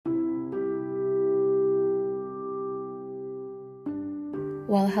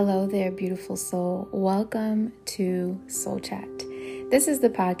Well, hello there, beautiful soul. Welcome to Soul Chat. This is the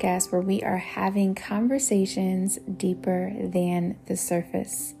podcast where we are having conversations deeper than the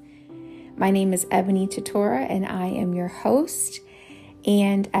surface. My name is Ebony Tutora, and I am your host.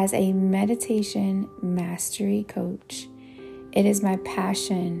 And as a meditation mastery coach, it is my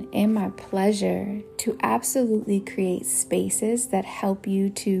passion and my pleasure to absolutely create spaces that help you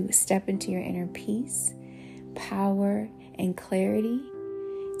to step into your inner peace, power, and clarity.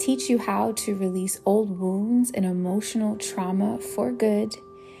 Teach you how to release old wounds and emotional trauma for good,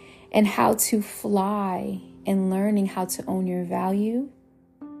 and how to fly in learning how to own your value,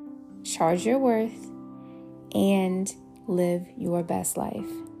 charge your worth, and live your best life.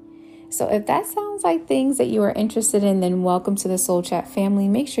 So if that sounds like things that you are interested in, then welcome to the Soul Chat family.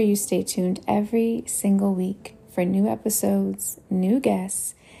 Make sure you stay tuned every single week for new episodes, new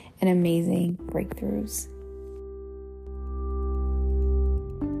guests, and amazing breakthroughs.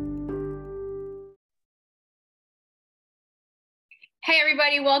 Hey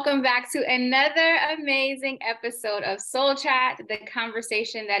everybody, welcome back to another amazing episode of Soul Chat, the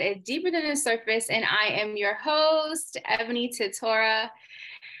conversation that is deeper than the surface, and I am your host, Ebony Tutora.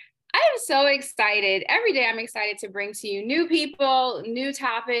 I am so excited. Every day I'm excited to bring to you new people, new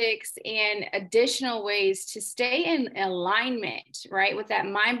topics, and additional ways to stay in alignment, right, with that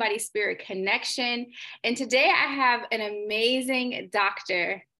mind, body, spirit connection. And today I have an amazing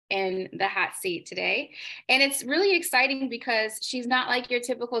doctor in the hot seat today. And it's really exciting because she's not like your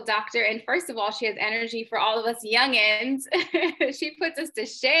typical doctor. And first of all, she has energy for all of us youngins. She puts us to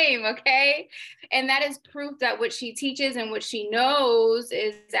shame, okay? And that is proof that what she teaches and what she knows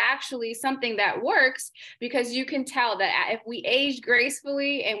is actually something that works, because you can tell that if we age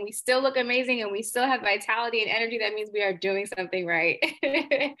gracefully and we still look amazing and we still have vitality and energy, that means we are doing something right.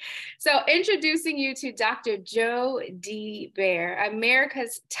 So introducing you to Dr. Dee Baer,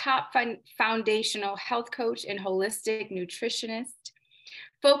 America's top foundational health coach and holistic nutritionist,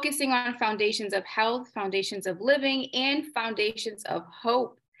 focusing on foundations of health, foundations of living, and foundations of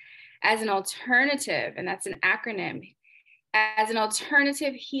hope as an alternative, and that's an acronym, as an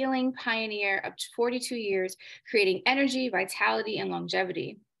alternative healing pioneer of 42 years, creating energy, vitality, and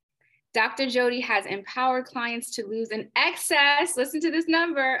longevity. Dr. Jody has empowered clients to lose an excess, listen to this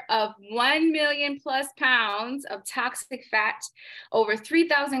number, of 1 million plus pounds of toxic fat, over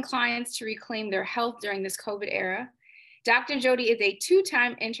 3,000 clients to reclaim their health during this COVID era. Dr. Jody is a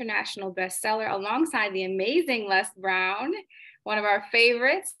two-time international bestseller alongside the amazing Les Brown, one of our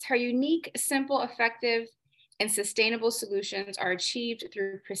favorites. Her unique, simple, effective, and sustainable solutions are achieved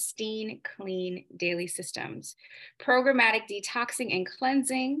through pristine, clean daily systems. Programmatic detoxing and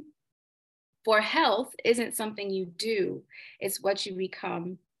cleansing for health isn't something you do, it's what you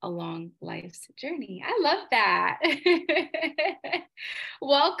become along life's journey. I love that.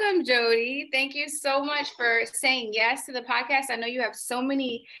 Welcome, Jody. Thank you so much for saying yes to the podcast. I know you have so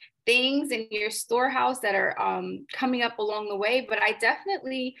many things in your storehouse that are coming up along the way, but I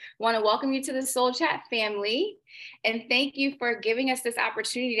definitely want to welcome you to the Soul Chat family. And thank you for giving us this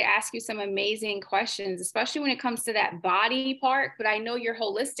opportunity to ask you some amazing questions, especially when it comes to that body part. But I know you're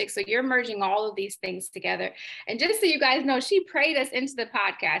holistic, so you're merging all of these things together. And just so you guys know, she prayed us into the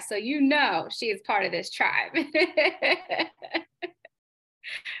podcast, so you know she is part of this tribe.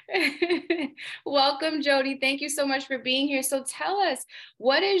 Welcome, Jody. Thank you so much for being here. So tell us,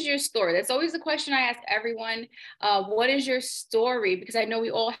 what is your story? That's always the question I ask everyone. What is your story? Because I know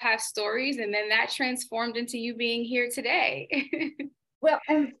we all have stories, and then that transformed into you being here today. Well,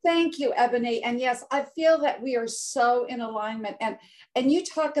 and thank you, Ebony. And yes, I feel that we are so in alignment. And you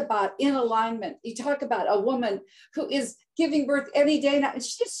talk about in alignment. You talk about a woman who is giving birth any day now, and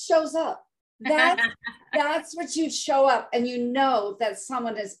she just shows up. That's what you show up, and you know that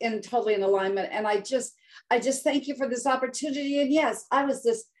someone is totally in alignment. And I just thank you for this opportunity. And yes, I was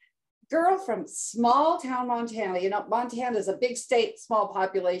this girl from small town Montana. You know, Montana is a big state, small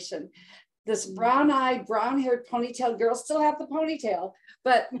population. This brown-eyed, brown-haired ponytail girl, still have the ponytail,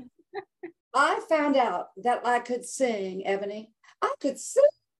 but I found out that I could sing, Ebony. I could sing,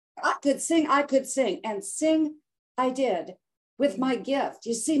 and sing I did with my gift.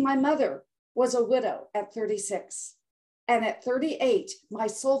 You see, my mother was a widow at 36. And at 38, my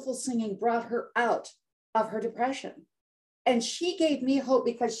soulful singing brought her out of her depression. And she gave me hope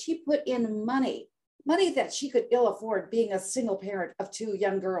because she put in money that she could ill afford, being a single parent of two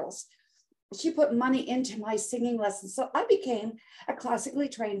young girls. She put money into my singing lessons. So I became a classically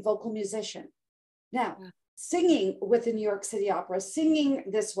trained vocal musician. Now, singing with the New York City Opera, singing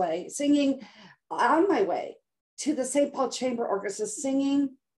this way, singing on my way to the St. Paul Chamber Orchestra,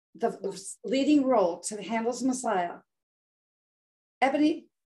 singing the leading role to Handel's Messiah. Ebony,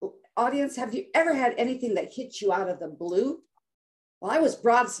 audience, have you ever had anything that hit you out of the blue? Well, I was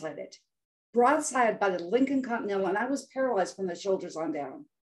broadsided by the Lincoln Continental, and I was paralyzed from the shoulders on down.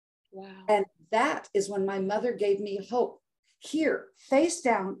 Wow. And that is when my mother gave me hope. Here, face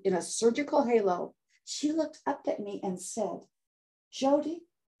down in a surgical halo, she looked up at me and said, Jody,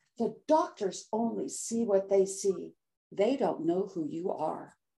 the doctors only see what they see. They don't know who you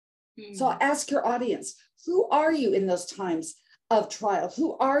are. So I ask your audience, who are you in those times of trial?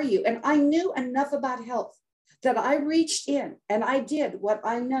 Who are you? And I knew enough about health that I reached in and I did what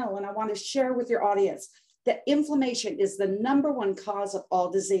I know and I want to share with your audience, that inflammation is the #1 cause of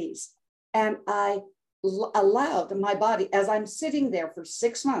all disease. And I allowed my body, as I'm sitting there for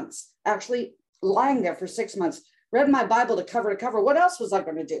 6 months, actually lying there for 6 months, read my Bible to cover. What else was I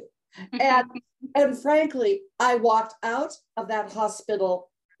going to do? And frankly, I walked out of that hospital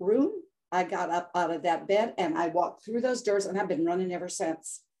room. I got up out of that bed and I walked through those doors, and I've been running ever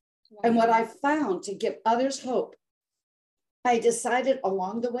since. Wow. And what I found, to give others hope, I decided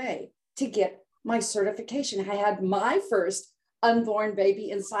along the way to get my certification. I had my first unborn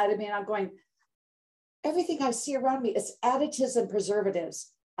baby inside of me, and I'm going, everything I see around me is additives and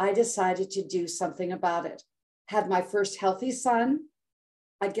preservatives. I decided to do something about it. Had my first healthy son.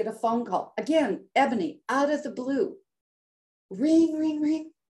 I'd get a phone call. Again, Ebony, out of the blue. Ring, ring,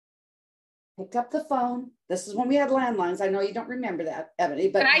 ring. Picked up the phone. This is when we had landlines. I know you don't remember that, Ebony,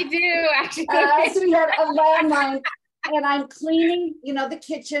 but I do actually. So we had a landline, and I'm cleaning, the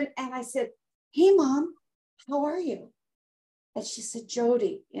kitchen. And I said, hey, Mom, how are you? And she said,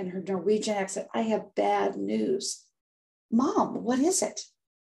 Jody, in her Norwegian accent, I have bad news. Mom, what is it?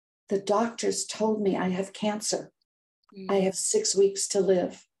 The doctors told me I have cancer. I have 6 weeks to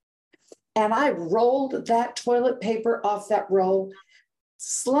live. And I rolled that toilet paper off that roll,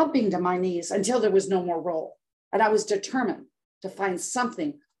 slumping to my knees until there was no more roll. And I was determined to find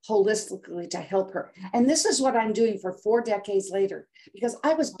something holistically to help her. And this is what I'm doing for 4 decades later, because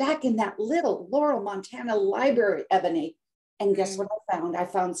I was back in that little Laurel, Montana library, Ebony. And guess what I found? I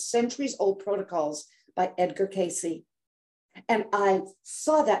found centuries old protocols by Edgar Cayce. And I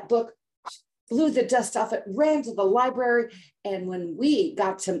saw that book, blew the dust off it, ran to the library. And when we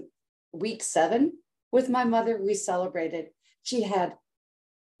got to week 7 with my mother, we celebrated. She had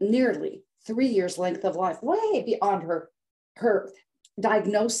nearly 3 years length of life, way beyond her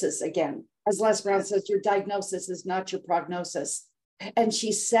diagnosis. Again, as Les Brown says, your diagnosis is not your prognosis. And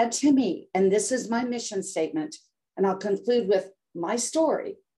she said to me, and this is my mission statement, and I'll conclude with my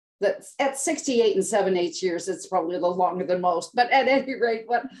story, that at 68 and 7/8 years, it's probably a little longer than most, but at any rate,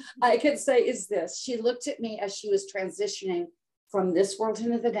 what I can say is this. She looked at me as she was transitioning from this world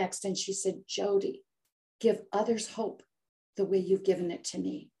into the next, and she said, Jody, give others hope the way you've given it to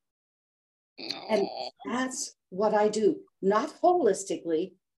me. And that's what I do, not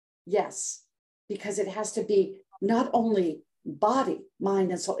holistically, yes, because it has to be not only body,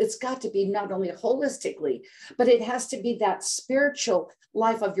 mind, and soul. It's got to be not only holistically, but it has to be that spiritual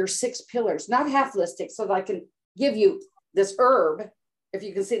life of your 6 pillars, not half holistic, so that I can give you this herb, if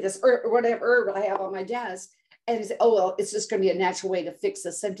you can see this herb, whatever herb I have on my desk, and say, oh, well, it's just going to be a natural way to fix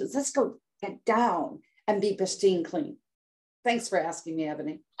the symptoms. Let's go get down and be pristine clean. Thanks for asking me,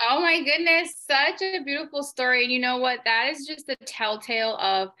 Ebony. Oh my goodness, such a beautiful story. And you know what? That is just the telltale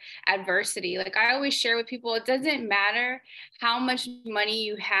of adversity. Like I always share with people, it doesn't matter how much money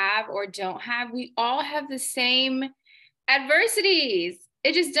you have or don't have. We all have the same adversities.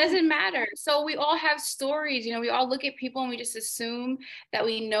 It just doesn't matter. So we all have stories, we all look at people and we just assume that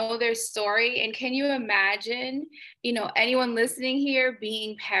we know their story. And can you imagine, anyone listening here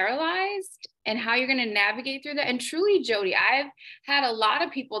being paralyzed and how you're going to navigate through that? And truly, Jody, I've had a lot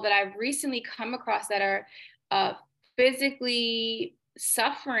of people that I've recently come across that are physically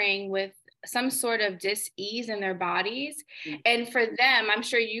suffering with some sort of dis-ease in their bodies. And for them, I'm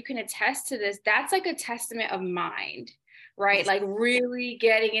sure you can attest to this, that's like a testament of mind. Right? Like really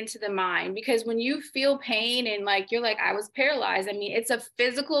getting into the mind, because when you feel pain and you're like, I was paralyzed. I mean, it's a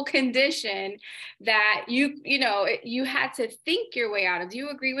physical condition that you had to think your way out of. Do you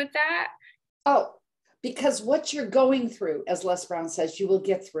agree with that? Oh, because what you're going through, as Les Brown says, you will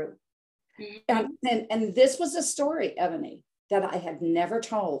get through. Mm-hmm. And this was a story, Ebony, that I had never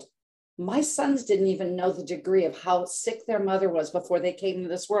told. My sons didn't even know the degree of how sick their mother was before they came into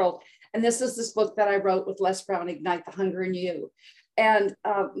this world. And this is this book that I wrote with Les Brown, Ignite the Hunger in You. And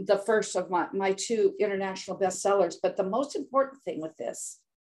the first of my 2 international bestsellers. But the most important thing with this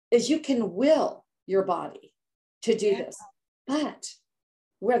is you can will your body to do this. But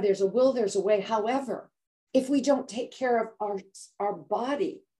where there's a will, there's a way. However, if we don't take care of our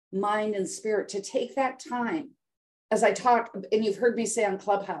body, mind, and spirit, to take that time as I talk, and you've heard me say on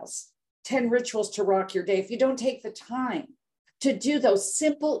Clubhouse, 10 rituals to rock your day. If you don't take the time to do those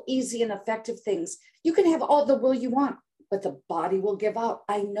simple, easy, and effective things, you can have all the will you want, but the body will give up.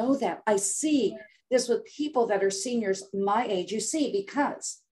 I know that. I see this with people that are seniors my age. You see,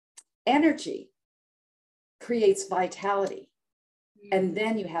 because energy creates vitality, and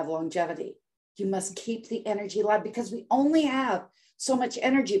then you have longevity. You must keep the energy alive because we only have so much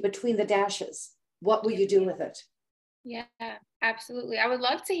energy between the dashes. What will you do with it? Yeah, absolutely. I would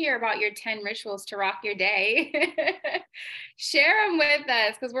love to hear about your 10 rituals to rock your day. Share them with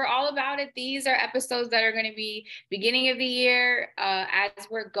us because we're all about it. These are episodes that are going to be beginning of the year as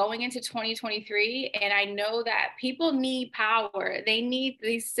we're going into 2023. And I know that people need power. They need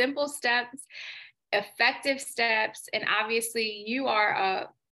these simple steps, effective steps. And obviously you are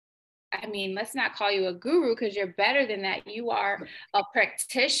I mean, let's not call you a guru because you're better than that. You are a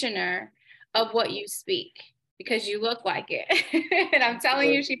practitioner of what you speak because you look like it. And I'm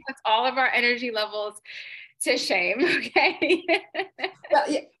telling you, she puts all of our energy levels to shame. Okay. Well,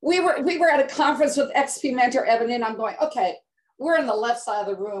 yeah, we were at a conference with XP mentor Ebony, and I'm going, okay, we're on the left side of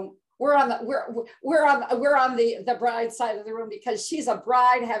the room. We're on the bride side of the room because she's a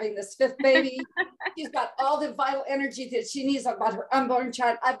bride having this fifth baby. She's got all the vital energy that she needs about her unborn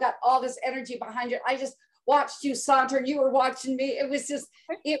child. I've got all this energy behind it. I just watched you saunter and you were watching me. It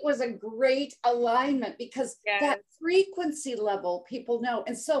was a great alignment because that frequency level people know.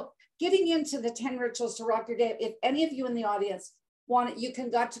 And so getting into the 10 rituals to rock your day, if any of you in the audience want it, you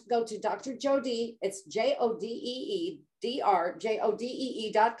can go to Dr. Jodee. It's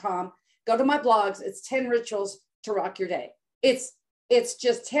JODEEDR.com. Go to my blogs. It's 10 rituals to rock your day. It's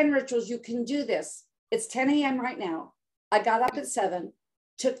just 10 rituals. You can do this. It's 10 a.m. right now. I got up at 7,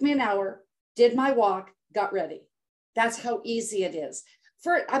 took me an hour, did my walk, got ready. That's how easy it is.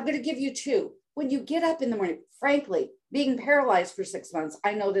 I'm going to give you 2. When you get up in the morning, frankly, being paralyzed for 6 months,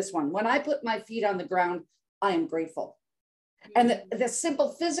 I know this one. When I put my feet on the ground, I am grateful. And the simple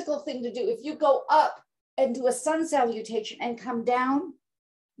physical thing to do, if you go up and do a sun salutation and come down,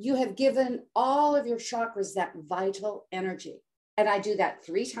 you have given all of your chakras that vital energy. And I do that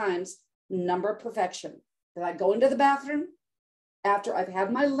 3 times, number of perfection. Then I go into the bathroom after I've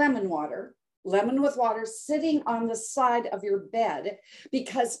had my lemon with water sitting on the side of your bed,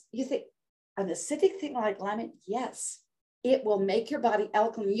 because you think, an acidic thing like lemon, yes, it will make your body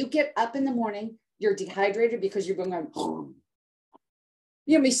alkaline. You get up in the morning, you're dehydrated because you've been going,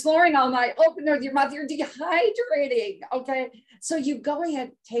 you'll be snoring all night, open with your mouth, you're dehydrating, okay? So you go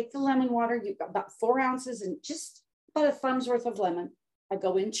ahead, take the lemon water, you've got about 4 ounces and just about a thumb's worth of lemon. I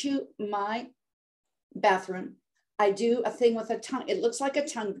go into my bathroom. I do a thing with a tongue. It looks like a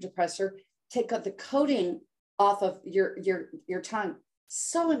tongue depressor. Take the coating off of your tongue.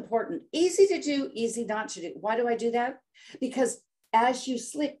 So important. Easy to do, easy not to do. Why do I do that? Because as you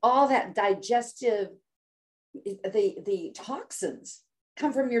sleep, all that digestive, the toxins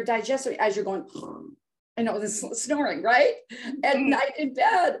come from your digestive as you're going, I know this snoring, right? At night in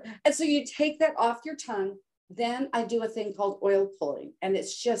bed. And so you take that off your tongue. Then I do a thing called oil pulling. And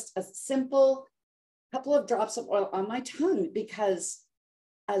it's just a simple couple of drops of oil on my tongue because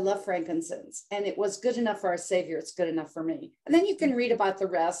I love frankincense and it was good enough for our Savior. It's good enough for me. And then you can read about the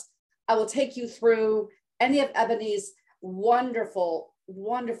rest. I will take you through any of Ebony's wonderful,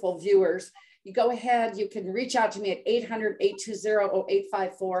 wonderful viewers. You go ahead, you can reach out to me at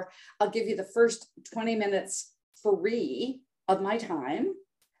 800-820-0854. I'll give you the first 20 minutes free of my time.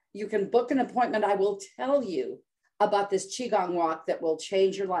 You can book an appointment. I will tell you about this Qigong walk that will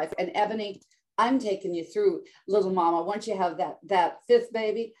change your life. And Ebony, I'm taking you through, little mama, once you have that 5th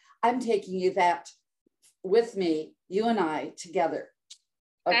baby, I'm taking you that with me, you and I together.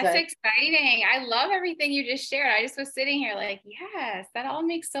 Okay. That's exciting. I love everything you just shared. I just was sitting here like, yes, that all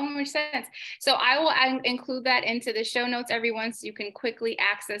makes so much sense. So I will include that into the show notes, everyone, so you can quickly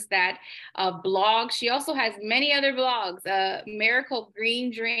access that blog. She also has many other blogs, Miracle Green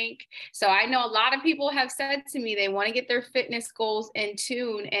Drink. So I know a lot of people have said to me, they want to get their fitness goals in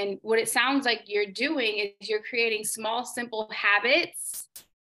tune. And what it sounds like you're doing is you're creating small, simple habits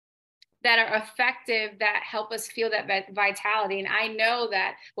that are effective, that help us feel that vitality. And I know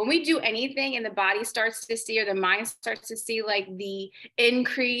that when we do anything and the body starts to see, or the mind starts to see like the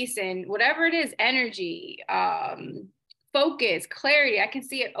increase in whatever it is, energy, focus, clarity, I can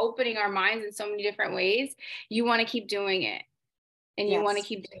see it opening our minds in so many different ways. You want to keep doing it. And you want to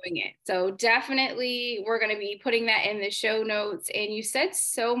keep doing it. So definitely we're going to be putting that in the show notes. And you said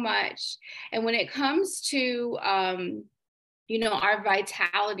so much. And when it comes to, our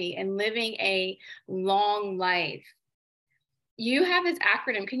vitality and living a long life, you have this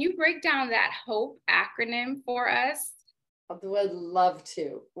acronym. Can you break down that HOPE acronym for us? Would love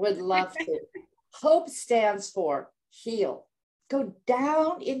to. Would love to. HOPE stands for heal. Go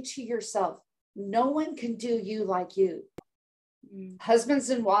down into yourself. No one can do you like you.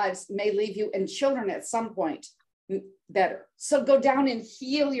 Husbands and wives may leave you, and children at some point better. So go down and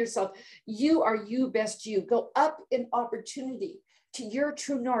heal yourself. You are you, best you. Go up in opportunity to your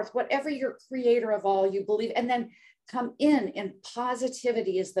true north, whatever your creator of all you believe, and then come in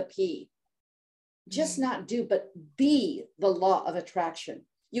positivity is the P. Just not do, but be the law of attraction.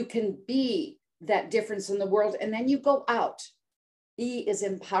 You can be that difference in the world, and then you go out. E is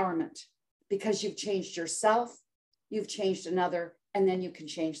empowerment, because you've changed yourself, you've changed another, and then you can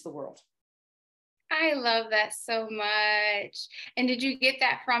change the world. I love that so much. And did you get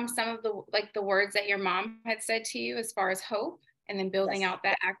that from some of the words that your mom had said to you as far as hope, and then building out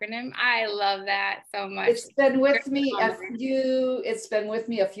that acronym? I love that so much. It's been with me a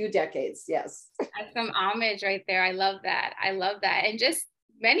few decades. Yes. That's some homage right there. I love that. I love that. And just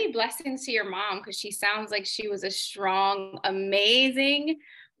many blessings to your mom, because she sounds like she was a strong, amazing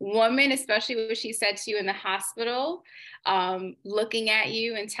woman, especially what she said to you in the hospital, looking at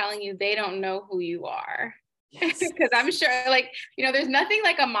you and telling you they don't know who you are. Because yes. I'm sure, there's nothing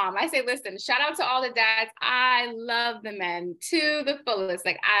like a mom. I say, listen, shout out to all the dads. I love the men to the fullest.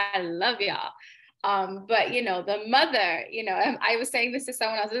 I love y'all. But the mother, I was saying this to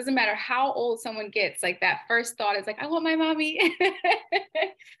someone else, it doesn't matter how old someone gets, that first thought is I want my mommy.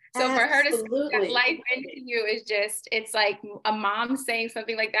 So for her to see that life into you is it's like a mom saying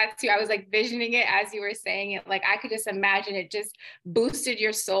something like that to you. I was visioning it as you were saying it. I could just imagine it just boosted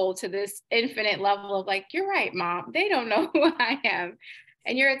your soul to this infinite level of you're right, Mom. They don't know who I am.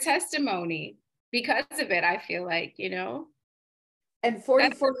 And you're a testimony because of it, I feel like. And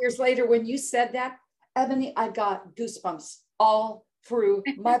 44 years later, when you said that, Ebony, I got goosebumps all through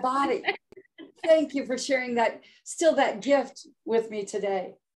my body. Thank you for sharing that gift with me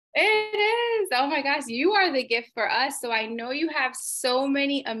today. It is. Oh my gosh, you are the gift for us. So I know you have so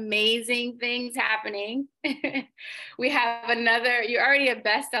many amazing things happening. We have you're already a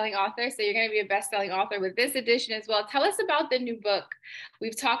best-selling author, so you're going to be a best-selling author with this edition as well. Tell us about the new book.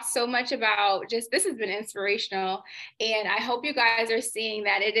 We've talked so much about this has been inspirational, and I hope you guys are seeing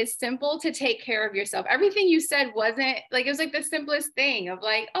that it is simple to take care of yourself. Everything you said wasn't it was the simplest thing of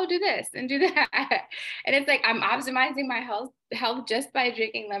oh, do this and do that. And it's I'm optimizing my health just by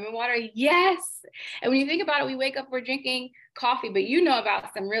drinking lemon water. Yes. And when you think about it, we wake up, we're drinking coffee, but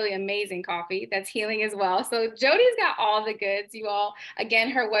about some really amazing coffee that's healing as well. So Jody's got all the goods, you all.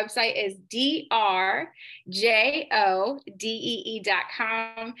 Again, her website is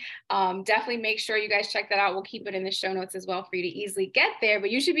drjodee.com. Definitely make sure you guys check that out. We'll keep it in the show notes as well for you to easily get there, but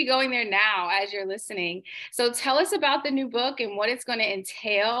you should be going there now as you're listening. So tell us about the new book and what it's going to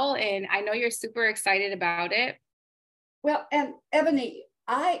entail. And I know you're super excited about it. Well, and Ebony,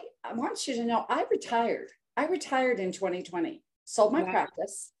 I want you to know I retired. I retired in 2020, sold my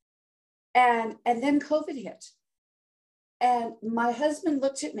practice, and then COVID hit. And my husband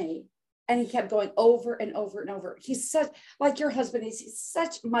looked at me and he kept going over and over and over. He's such, like your husband, he's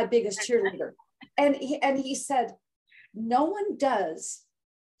such my biggest cheerleader. And he said, no one does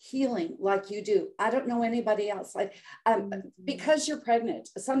healing like you do. I don't know anybody else. Because you're pregnant,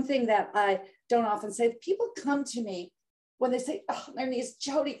 something that I don't often say, people come to me when they say, oh, their knees,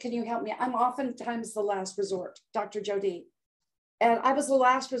 Jody, can you help me? I'm oftentimes the last resort, Dr. Jody. And I was the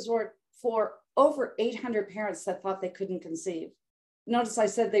last resort for over 800 parents that thought they couldn't conceive. Notice I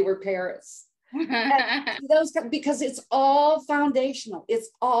said they were parents. Because it's all foundational.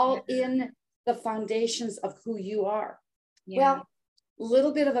 It's all in the foundations of who you are. Yeah. Well, a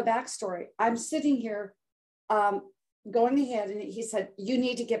little bit of a backstory. I'm sitting here going ahead, and he said, you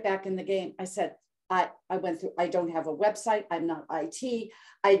need to get back in the game. I said, I went through, I don't have a website. I'm not IT.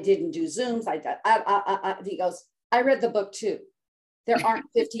 I didn't do Zooms. He goes, I read the book too. There aren't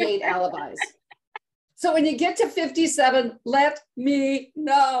 58 alibis. So when you get to 57, let me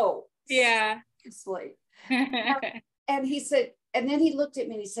know. Yeah. Seriously. And he said, and then he looked at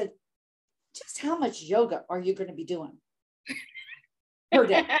me and he said, just how much yoga are you going to be doing per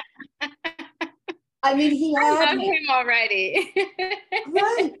day? I mean, he had me. Him already.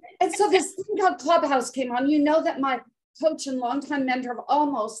 Right. And so this thing called Clubhouse came on. You know that my coach and longtime mentor of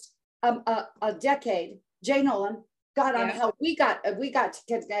almost a decade, Jay Nolan, got on how we got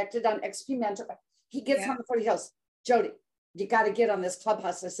connected on XP Mentor. He gets on the phone, he goes, Jody, you got to get on this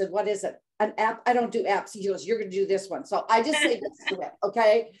Clubhouse. I said, what is it? An app? I don't do apps. He goes, you're going to do this one. So I just say yes to him.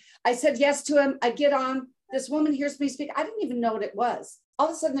 Okay. I said yes to him. I get on. This woman hears me speak. I didn't even know what it was. All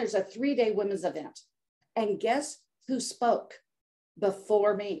of a sudden, there's a 3-day women's event. And guess who spoke?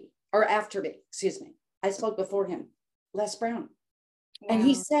 before me, or after me, excuse me. I spoke before him, Les Brown. Wow. And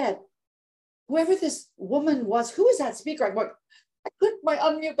he said, whoever this woman was, who is that speaker? I clicked my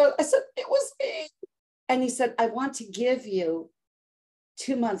unmute button. I said, it was me. And he said, I want to give you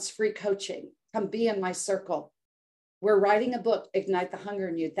 2 months free coaching. Come be in my circle. We're writing a book, Ignite the Hunger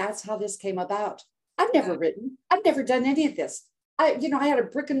in You. That's how this came about. I've never written. I've never done any of this. I had a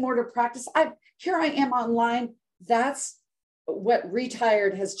brick and mortar practice. Here I am online. That's what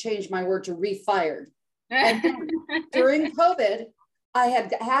retired has changed my word to refired. And then during COVID, I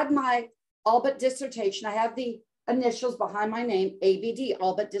had my all but dissertation. I have the initials behind my name, ABD,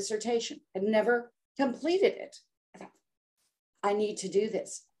 all but dissertation. I'd never completed it. I thought, I need to do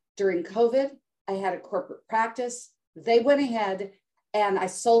this. During COVID, I had a corporate practice. They went ahead and I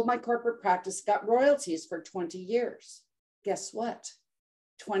sold my corporate practice, got royalties for 20 years. Guess what?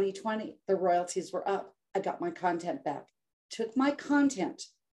 2020, the royalties were up. I got my content back. Took my content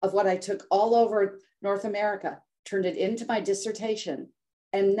of what I took all over North America, turned it into my dissertation.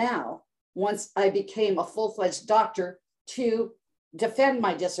 And now, once I became a full-fledged doctor to defend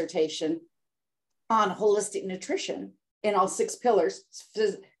my dissertation on holistic nutrition in all 6 pillars,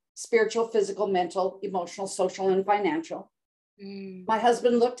 spiritual, physical, mental, emotional, social, and financial. My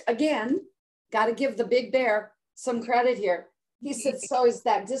husband looked again, got to give the big bear some credit here. He said, so is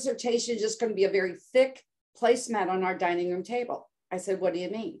that dissertation just going to be a very thick placemat on our dining room table? I said, what do you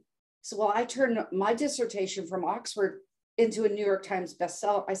mean? So, well, I turned my dissertation from Oxford into a New York Times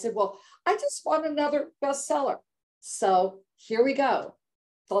bestseller. I said, well, I just want another bestseller. So here we go.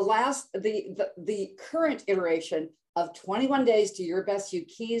 The current iteration of 21 Days to Your Best You,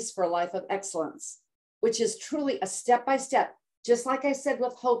 Keys for a Life of Excellence, which is truly a step-by-step, just like I said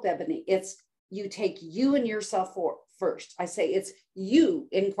with Hope, Ebony, it's you take you and yourself first. I say it's you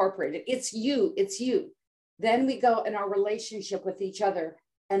incorporated. It's you. Then we go in our relationship with each other,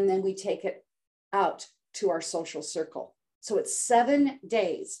 and then we take it out to our social circle. So it's 7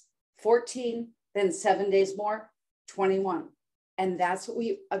 days, 14, then 7 days more, 21. And that's what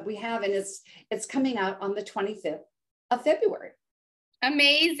we have. And it's coming out on the 25th of February.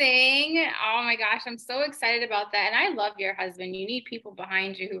 Amazing. Oh my gosh, I'm so excited about that. And I love your husband. You need people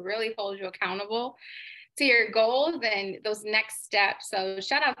behind you who really hold you accountable to your goals and those next steps. So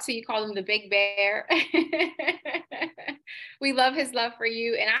shout out to you, call him the Big Bear. We love his love for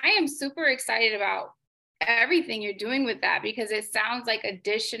you. And I am super excited about everything you're doing with that, because it sounds like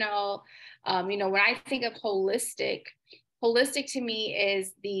additional, when I think of holistic to me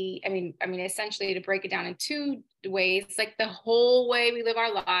is essentially, to break it down in 2 ways, it's like the whole way we live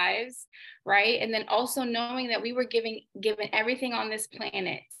our lives, right? And then also knowing that we were given everything on this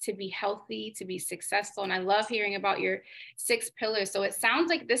planet to be healthy, to be successful. And I love hearing about your 6 pillars. So it sounds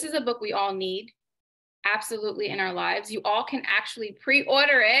like this is a book we all need absolutely in our lives. You all can actually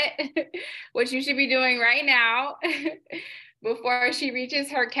pre-order it, which you should be doing right now before she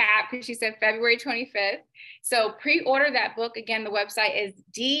reaches her cap, because she said February 25th. So pre-order that book. Again, the website is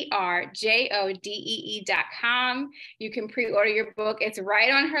drjodee.com. You can pre-order your book. It's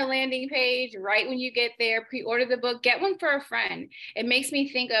right on her landing page, right when you get there. Pre-order the book. Get one for a friend. It makes me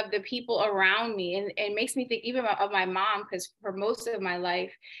think of the people around me, and it makes me think even of my mom, because for most of my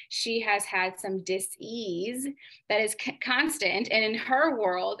life, she has had some dis-ease that is constant. And in her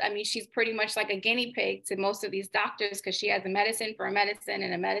world, she's pretty much like a guinea pig to most of these doctors, because she has a medicine for a medicine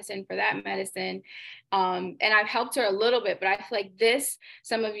and a medicine for that medicine. And I've helped her a little bit, but I feel like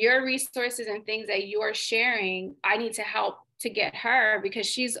some of your resources and things that you're sharing, I need to help to get her, because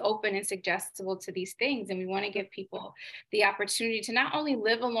she's open and suggestible to these things. And we want to give people the opportunity to not only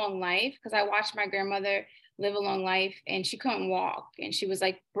live a long life, because I watched my grandmother live a long life and she couldn't walk, and she was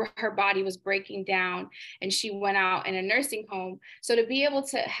like, her body was breaking down, and she went out in a nursing home. So to be able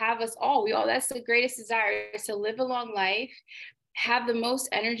to have us all, that's the greatest desire, is to live a long life, have the most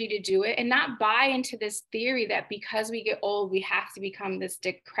energy to do it, and not buy into this theory that because we get old, we have to become this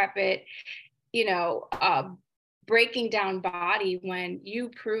decrepit, breaking down body, when you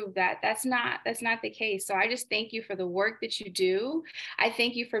prove that that's not the case. So I just thank you for the work that you do. I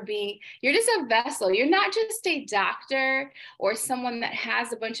thank you for you're just a vessel. You're not just a doctor or someone that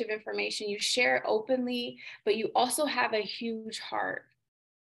has a bunch of information. You share openly, but you also have a huge heart.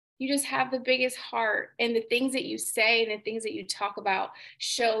 You just have the biggest heart, and the things that you say and the things that you talk about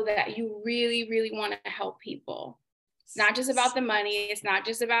show that you really, really want to help people. It's not just about the money. It's not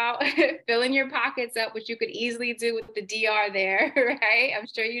just about filling your pockets up, which you could easily do with the DR there, right? I'm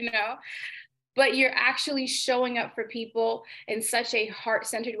sure you know. but you're actually showing up for people in such a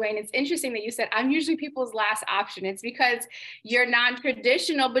heart-centered way. And it's interesting that you said, I'm usually people's last option. It's because you're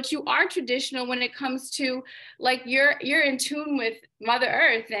non-traditional, but you are traditional when it comes to, like, you're in tune with Mother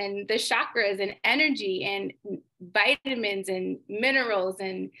Earth and the chakras and energy and vitamins and minerals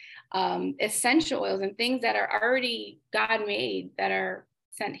and essential oils and things that are already God made, that are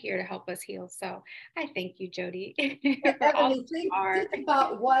sent here to help us heal. So I thank you, Jody. Ebony, think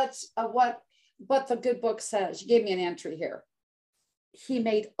about what the good book says. You gave me an entry here. He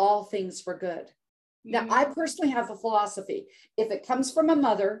made all things for good. Now, I personally have a philosophy. If it comes from a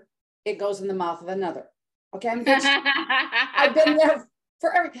mother, it goes in the mouth of another. Okay, I've been there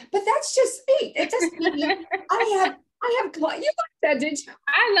forever, but that's just me. It doesn't mean I have. You like that, did you?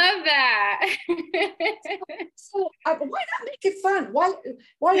 I love that. So why not make it fun?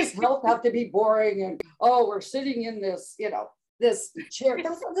 Why does health have to be boring? And we're sitting in this, this chair.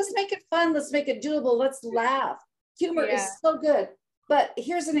 Let's make it fun. Let's make it doable. Let's laugh. Humor is so good. But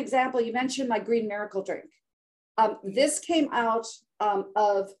here's an example. You mentioned my green miracle drink. This came out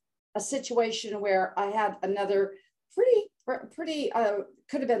of a situation where I had another pretty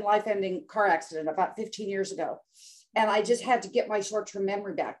could have been life-ending car accident about 15 years ago. And I just had to get my short-term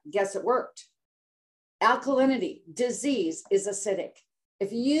memory back. Guess it worked. Alkalinity, disease is acidic.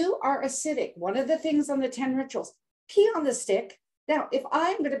 If you are acidic, one of the things on the 10 rituals, pee on the stick. Now, if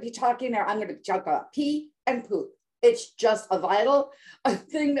I'm going to be talking there, I'm going to talk about pee and poop. It's just a vital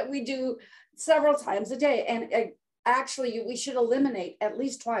thing that we do several times a day. And actually, we should eliminate at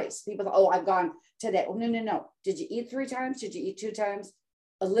least twice. People go, I've gone today. Oh, no. Did you eat 3 times? Did you eat 2 times?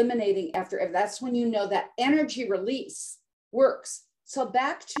 Eliminating after, that's when you know that energy release works. So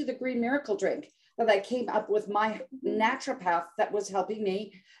back to the green miracle drink that I came up with my naturopath that was helping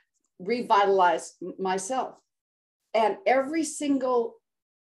me revitalize myself. And every single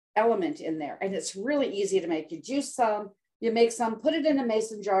element in there, and it's really easy to make. You juice some, you make some, put it in a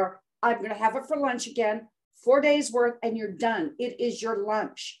mason jar. I'm going to have it for lunch again, 4 days worth, and you're done. It is your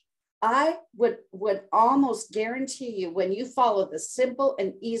lunch. I would almost guarantee you, when you follow the simple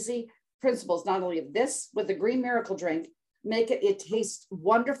and easy principles, not only of this with the green miracle drink, make it taste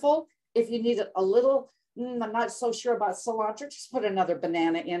wonderful. If you need a little, I'm not so sure about cilantro, just put another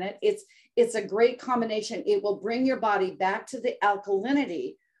banana in it. It's a great combination. It will bring your body back to the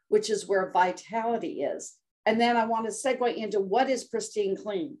alkalinity, which is where vitality is. And then I want to segue into what is pristine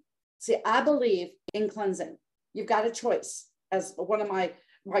clean. See, I believe in cleansing. You've got a choice. As one of my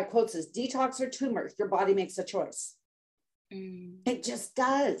quotes is, detox or tumors, your body makes a choice. It just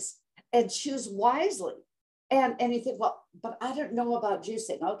does. And choose wisely. And you think, well, but I don't know about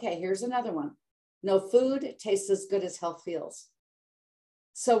juicing. Okay, here's another one. No food tastes as good as health feels.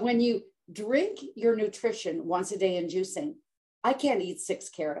 So when you drink your nutrition once a day in juicing, I can't eat 6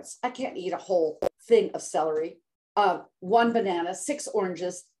 carrots. I can't eat a whole thing of celery, 1 banana, 6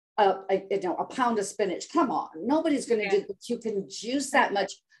 oranges, a pound of spinach. Come on, nobody's going to do that. You can juice that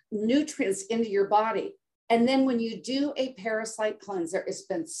much nutrients into your body. And then when you do a parasite cleanse, there has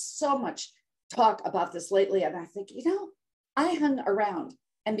been so much talk about this lately. And I think, I hung around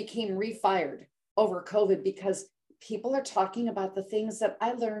and became refired over COVID because people are talking about the things that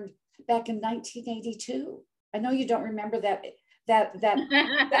I learned back in 1982. I know you don't remember that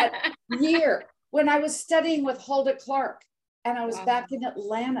year when I was studying with Hulda Clark. And I was back in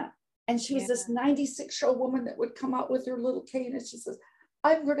Atlanta, and she was this 96-year-old woman that would come out with her little cane, and she says,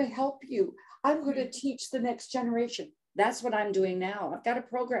 I'm going to help you. I'm going to teach the next generation. That's what I'm doing now. I've got a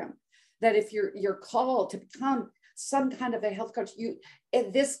program that if you're called to become some kind of a health coach,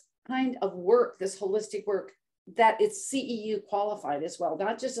 this kind of work, this holistic work, that it's CEU qualified as well,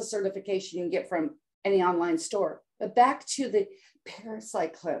 not just a certification you can get from any online store. But back to the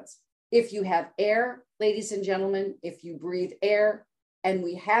parasite cleanse. If you have air, ladies and gentlemen, if you breathe air, and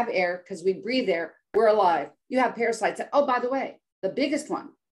we have air because we breathe air, we're alive. You have parasites. Oh, by the way, the biggest one.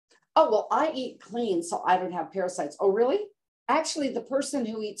 Oh, well, I eat clean, so I don't have parasites. Oh, really? Actually, the person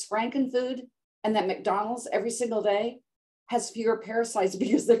who eats Frankenfood and that McDonald's every single day has fewer parasites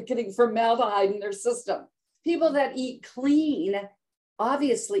because they're getting formaldehyde in their system. People that eat clean,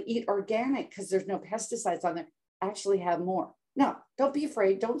 obviously eat organic because there's no pesticides on there, actually have more. Now, don't be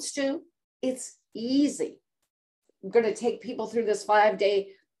afraid. Don't stew. It's easy. I'm going to take people through this 5-day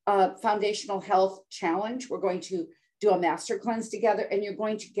foundational health challenge. We're going to do a master cleanse together, and you're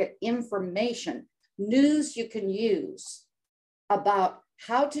going to get information, news you can use about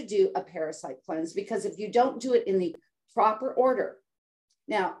how to do a parasite cleanse, because if you don't do it in the proper order.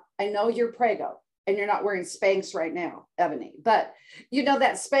 Now, I know you're prego and you're not wearing Spanx right now, Ebony, but you know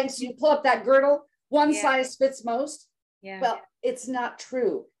that Spanx, you pull up that girdle, one size fits most. Well, it's not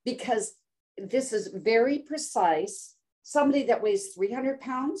true, because this is very precise. Somebody that weighs 300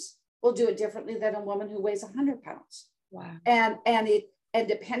 pounds will do it differently than a woman who weighs 100 pounds. Wow. And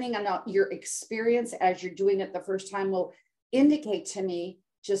depending on your experience as you're doing it the first time will indicate to me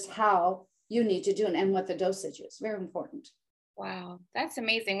just how you need to do it and what the dosage is. Very important. Wow, that's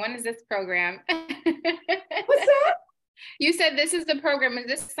amazing. When is this program? What's that? You said this is the program. Is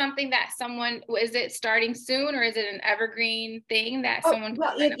this something that is it starting soon, or is it an evergreen thing that someone?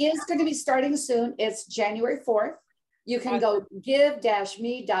 Well, it is going to be starting soon. It's January 4th. You can go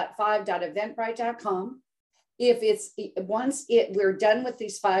give-me.5.eventbrite.com. Once we're done with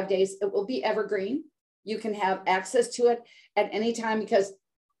these 5 days, it will be evergreen. You can have access to it at any time, because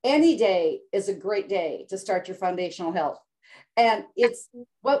any day is a great day to start your foundational health. And it's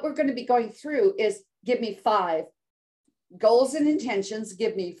what we're going to be going through is give me 5 goals and intentions,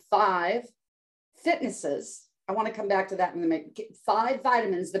 give me 5 fitnesses. I want to come back to that in a minute. 5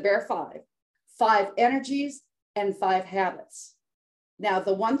 vitamins, the Baer 5 energies, and 5 habits. Now,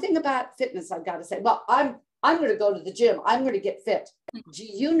 the one thing about fitness, I've got to say, well, I'm going to go to the gym. I'm going to get fit. Do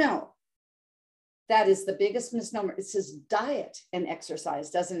you know that is the biggest misnomer? It says diet and exercise,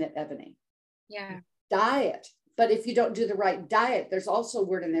 doesn't it, Ebony? Yeah. Diet. But if you don't do the right diet, there's also a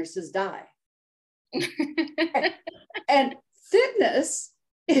word in there that says die. And fitness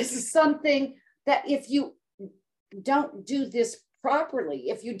is something that if you don't do this properly,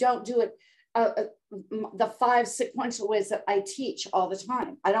 if you don't do it, the 5 sequential ways that I teach all the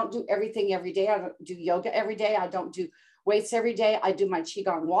time. I don't do everything every day. I don't do yoga every day. I don't do weights every day. I do my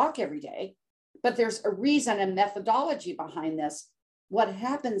Qigong walk every day. But there's a reason and methodology behind this. What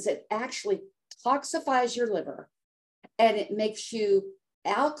happens, it actually toxifies your liver and it makes you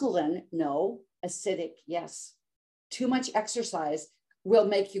alkaline, no, acidic, yes. Too much exercise will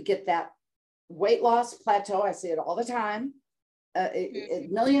make you get that weight loss plateau. I say it all the time. A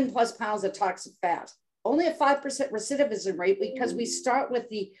million plus pounds of toxic fat. Only a 5% recidivism rate, because we start with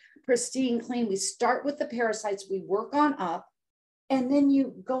the pristine clean. We start with the parasites, we work on up, and then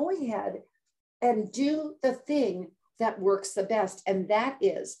you go ahead and do the thing that works the best. And that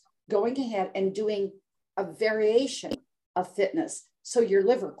is going ahead and doing a variation of fitness so your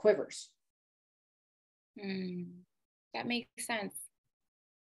liver quivers. That makes sense.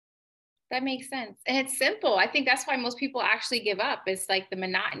 That makes sense. And it's simple. I think that's why most people actually give up. It's like the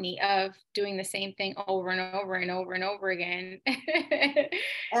monotony of doing the same thing over and over and over and over again.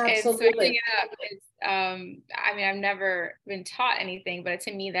 Absolutely. And switching it up. I mean, I've never been taught anything, but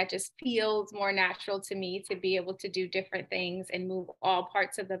to me, that just feels more natural to me to be able to do different things and move all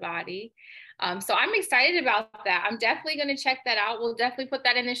parts of the body. So I'm excited about that. I'm definitely going to check that out. We'll definitely put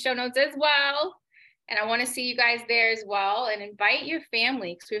that in the show notes as well. And I want to see you guys there as well, and invite your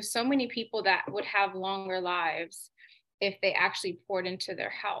family, because we have so many people that would have longer lives if they actually poured into their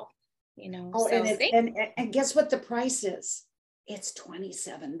health, you know. Oh, so and guess what the price is? It's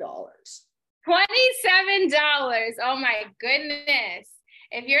 $27. $27. Oh my goodness.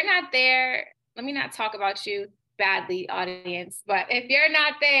 If you're not there, let me not talk about you badly, audience, but if you're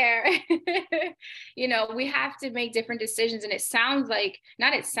not there, you know, we have to make different decisions. And it sounds and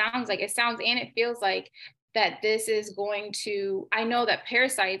it feels like that this is going to, I know that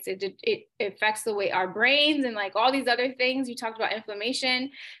parasites, it affects the way our brains and like all these other things. You talked about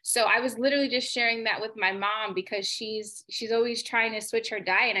inflammation. So I was literally just sharing that with my mom, because she's always trying to switch her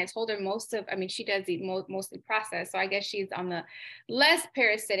diet. And I told her she does eat mostly processed. So I guess she's on the less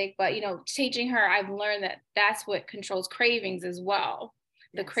parasitic, but, you know, teaching her, I've learned that that's what controls cravings as well.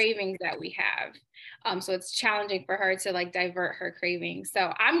 The cravings that we have. So it's challenging for her to like divert her cravings.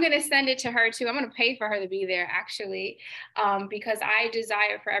 So I'm going to send it to her too. I'm going to pay for her to be there actually, because I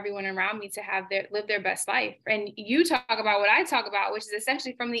desire for everyone around me to live their best life. And you talk about what I talk about, which is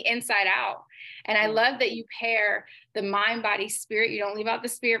essentially from the inside out. And I love that you pair the mind, body, spirit. You don't leave out the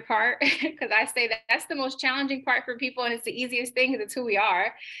spirit part, because I say that that's the most challenging part for people. And it's the easiest thing, because it's who we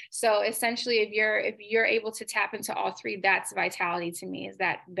are. So essentially, if you're able to tap into all 3, that's vitality to me, is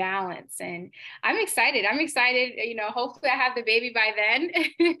that balance. And I'm excited. You know, hopefully I have the baby by then.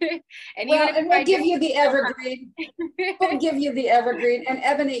 And we'll give you the evergreen. We'll give you the evergreen. And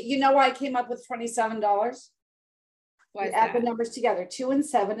Ebony, you know why I came up with $27? Why is add that? the numbers together. 2 and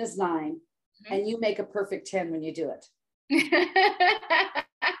 7 is 9. And you make a perfect 10 when you do it. I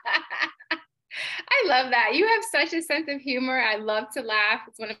love that. You have such a sense of humor. I love to laugh.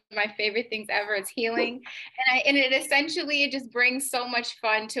 It's one of my favorite things ever. It's healing. And it just brings so much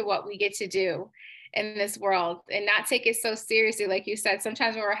fun to what we get to do in this world, and not take it so seriously. Like you said,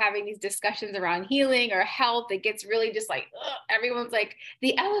 sometimes when we're having these discussions around healing or health, it gets really just like, everyone's like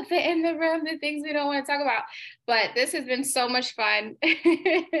the elephant in the room, the things we don't want to talk about. But this has been so much fun.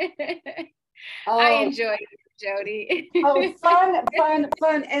 I Oh, enjoy it, Jody. oh,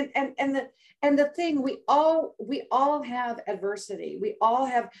 fun. And the thing, we all have adversity. We all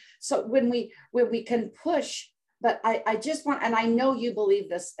have, so when we can push, but I just want, and I know you believe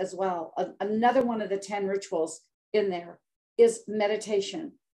this as well. Another one of the 10 rituals in there is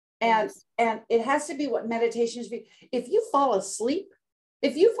meditation. Yes. And it has to be what meditation is. If you fall asleep,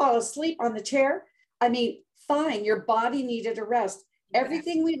 on the chair, I mean, fine, your body needed a rest.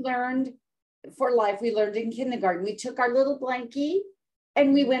 Everything we learned for life, we learned in kindergarten. We took our little blankie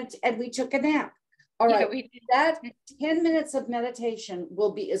and we went and we took a nap. All right, that 10 minutes of meditation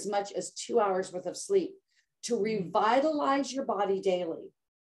will be as much as 2 hours worth of sleep to revitalize your body daily.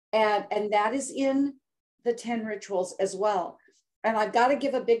 And that is in the 10 rituals as well. And I've got to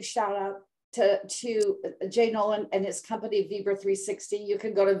give a big shout out to Jay Nolan and his company, Vibra 360. You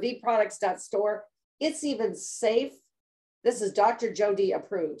can go to vproducts.store. It's even safe. This is Dr. Jody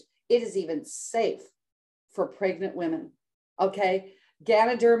approved. It is even safe for pregnant women. Okay.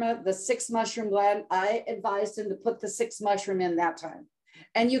 Ganoderma, the 6 mushroom blend, I advised him to put the 6 mushroom in that time.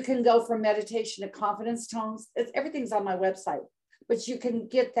 And you can go from meditation to confidence tones. Everything's on my website, but you can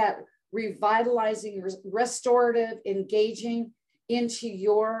get that revitalizing, restorative, engaging into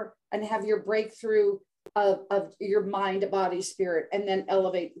your, and have your breakthrough of your mind, body, spirit, and then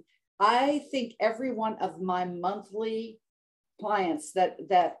elevate. I think every one of my monthly clients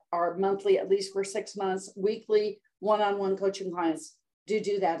that are monthly, at least for 6 months, weekly one-on-one coaching clients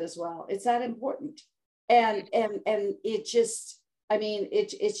do that as well. It's that important. And it just, I mean,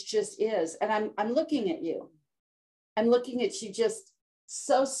 it just is. And I'm looking at you. I'm looking at you just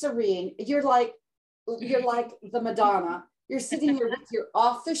so serene. You're like the Madonna. You're sitting here with your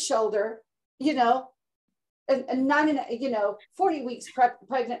off the shoulder, you know, and 40 weeks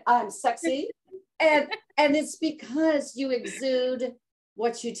pregnant, I'm sexy. And it's because you exude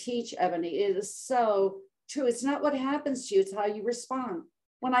what you teach, Ebony. It is so true. It's not what happens to you, it's how you respond.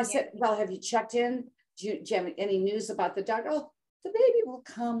 When I said, well, have you checked in? Do you have any news about the doctor? Oh, the baby will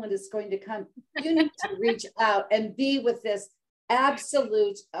come when it's going to come. You need to reach out and be with this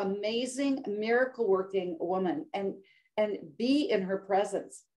absolute amazing miracle working woman and be in her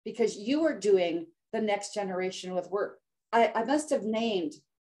presence, because you are doing the next generation with work. I must have named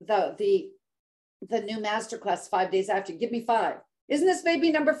the new masterclass 5 days after. Give me 5. Isn't this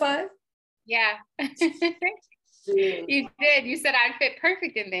baby number 5? Yeah. You did. You said I'd fit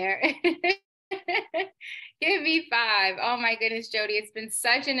perfect in there. Give me 5. Oh my goodness, Jody. It's been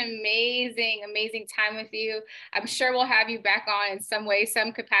such an amazing, amazing time with you. I'm sure we'll have you back on in some way,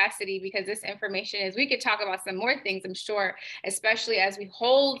 some capacity, because this information we could talk about some more things, I'm sure, especially as we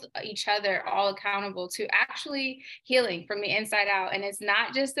hold each other all accountable to actually healing from the inside out. And it's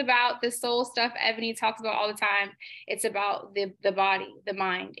not just about the soul stuff Ebony talks about all the time. It's about the body, the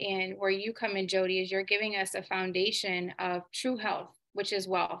mind. And where you come in, Jody, is you're giving us a foundation of true health, which is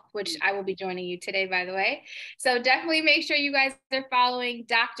wealth, which I will be joining you today, by the way. So definitely make sure you guys are following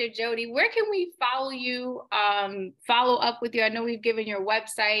Dr. Jody. Where can we follow you, follow up with you? I know we've given your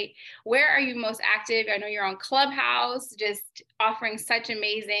website. Where are you most active? I know you're on Clubhouse, just offering such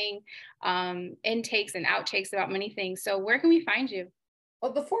amazing intakes and outtakes about many things. So where can we find you?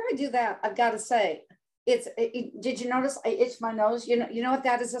 Well, before I do that, I've got to say, did you notice I itch my nose? You know what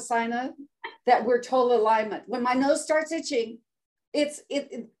that is a sign of? That we're total alignment. When my nose starts itching,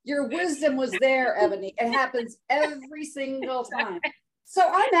 your wisdom was there, Ebony. It happens every single time. So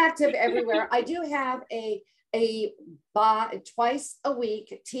I'm active everywhere. I do have a twice a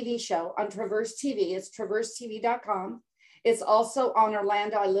week TV show on Traverse TV. It's traversetv.com. It's also on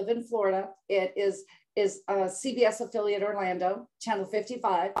Orlando. I live in Florida. It is a CBS affiliate, Orlando, channel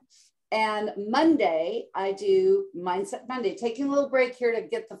 55. And Monday, I do Mindset Monday, taking a little break here to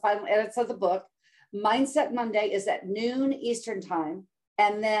get the final edits of the book. Mindset Monday is at noon Eastern time.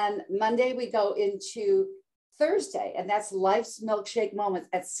 And then Monday we go into Thursday, and that's Life's Milkshake Moments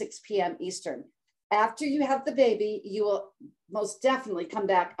at 6 p.m. Eastern. After you have the baby, you will most definitely come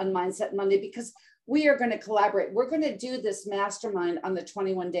back on Mindset Monday, because we are going to collaborate. We're going to do this mastermind on the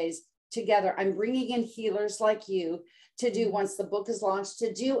 21 days together. I'm bringing in healers like you to do, once the book is launched,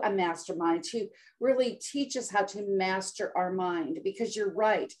 to do a mastermind to really teach us how to master our mind, because you're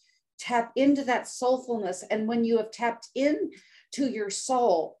right. Tap into that soulfulness. And when you have tapped in to your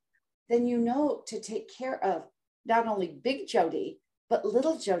soul, then you know to take care of not only big Jody, but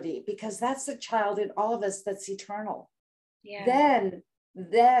little Jody, because that's the child in all of us that's eternal. Yeah.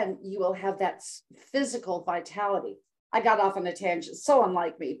 Then you will have that physical vitality. I got off on a tangent, so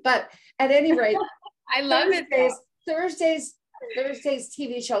unlike me, but at any rate, I love Thursday's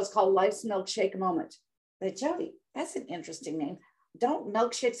TV show is called Life's Milkshake Moment. But Jody, that's an interesting name. don't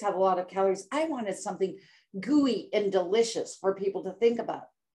milkshakes have a lot of calories? I wanted something gooey and delicious for people to think about.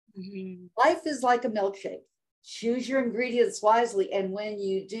 Mm-hmm. Life is like a milkshake. Choose your ingredients wisely. And when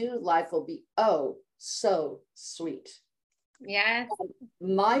you do, life will be oh so sweet. Yes.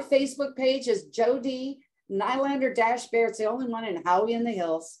 My Facebook page is Jody Nylander Bear. It's the only one in Howie in the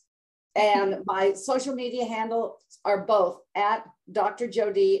Hills. And my social media handles are both at Dr.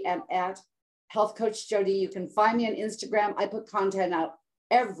 Jody and at Health Coach Jody. You can find me on Instagram. I put content out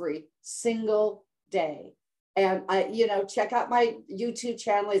every single day. And check out my YouTube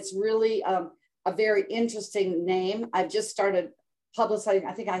channel. It's really a very interesting name. I've just started publicizing.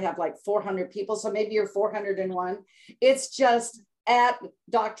 I think I have like 400 people. So maybe you're 401. It's just at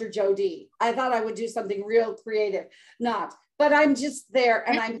Dr. Jody. I thought I would do something real creative. Not, but I'm just there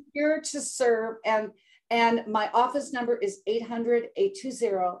and I'm here to serve. And my office number is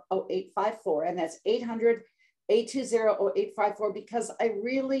 800-820-0854. And that's 800-820-0854, because I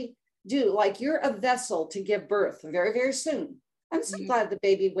really do. Like, you're a vessel to give birth very, very soon. I'm so glad the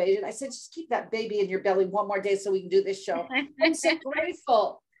baby waited. I said, just keep that baby in your belly one more day so we can do this show. I'm so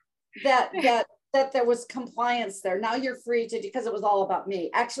grateful that there was compliance there. Now you're free to, because it was all about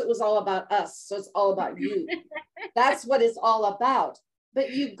me. Actually, it was all about us. So it's all about you. That's what it's all about.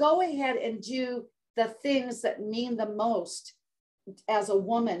 But you go ahead and do the things that mean the most as a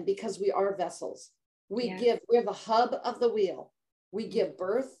woman, because we are vessels. We're the hub of the wheel. We give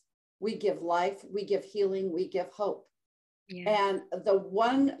birth, we give life, we give healing, we give hope. And the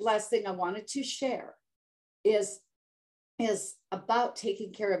one last thing I wanted to share is about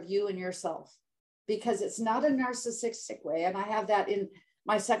taking care of you and yourself, because it's not a narcissistic way. And I have that in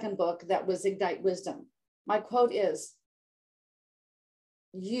my second book, that was Ignite Wisdom. My quote is,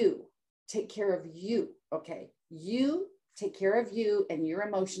 you take care of you. Okay. You take care of you and your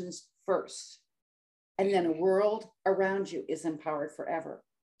emotions first. And then a world around you is empowered forever.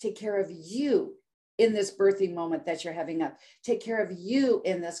 Take care of you in this birthing moment that you're having up. Take care of you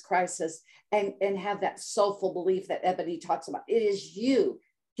in this crisis, and have that soulful belief that Ebony talks about. It is you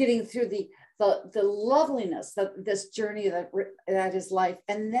getting through the loveliness, this journey that is life.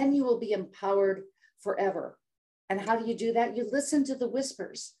 And then you will be empowered forever. And how do you do that? You listen to the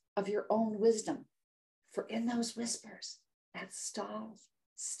whispers of your own wisdom. For in those whispers, that still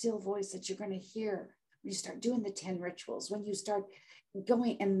voice that you're going to hear when you start doing the 10 rituals, when you start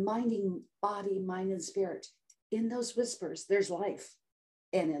going and minding body, mind, and spirit, in those whispers, there's life.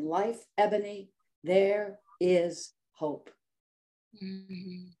 And in life, Ebony, there is hope.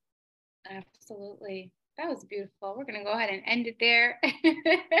 Mm-hmm. Absolutely. That was beautiful. We're going to go ahead and end it there.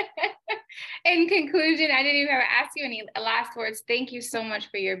 In conclusion, I didn't even ask you any last words. Thank you so much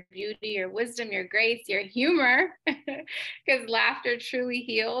for your beauty, your wisdom, your grace, your humor, because laughter truly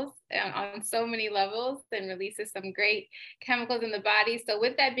heals on so many levels and releases some great chemicals in the body. So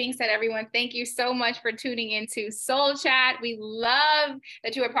with that being said, everyone, thank you so much for tuning into Soul Chat. We love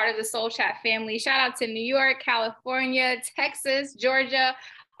that you are part of the Soul Chat family. Shout out to New York, California, Texas, Georgia,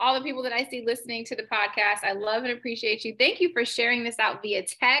 all the people that I see listening to the podcast. I love and appreciate you. Thank you for sharing this out via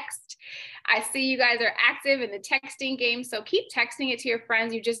text. I see you guys are active in the texting game, so keep texting it to your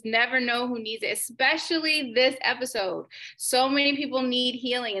friends. You just never know who needs it, especially this episode. So many people need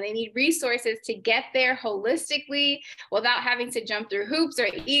healing and they need resources to get there holistically without having to jump through hoops or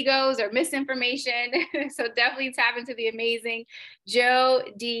egos or misinformation. So definitely tap into the amazing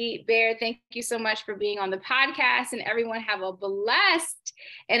Dee Baer. Thank you so much for being on the podcast, and everyone have a blessed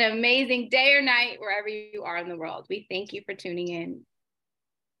and amazing day or night wherever you are in the world. We thank you for tuning in.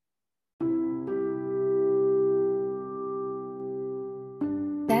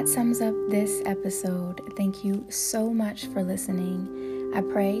 That sums up this episode. Thank you so much for listening. I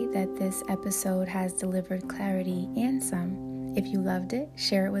pray that this episode has delivered clarity and some. If you loved it,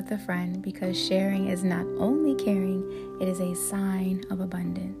 share it with a friend, because sharing is not only caring, it is a sign of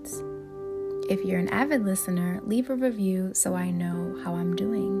abundance. If you're an avid listener, leave a review so I know how I'm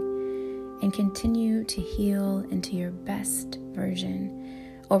doing. And continue to heal into your best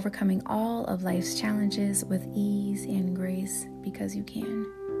version, overcoming all of life's challenges with ease and grace, because you can.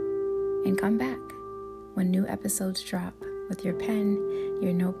 And come back when new episodes drop with your pen,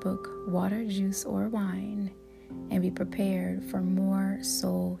 your notebook, water, juice, or wine, and be prepared for more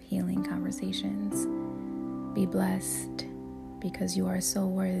soul healing conversations. Be blessed, because you are so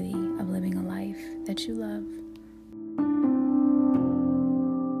worthy of living a life that you love.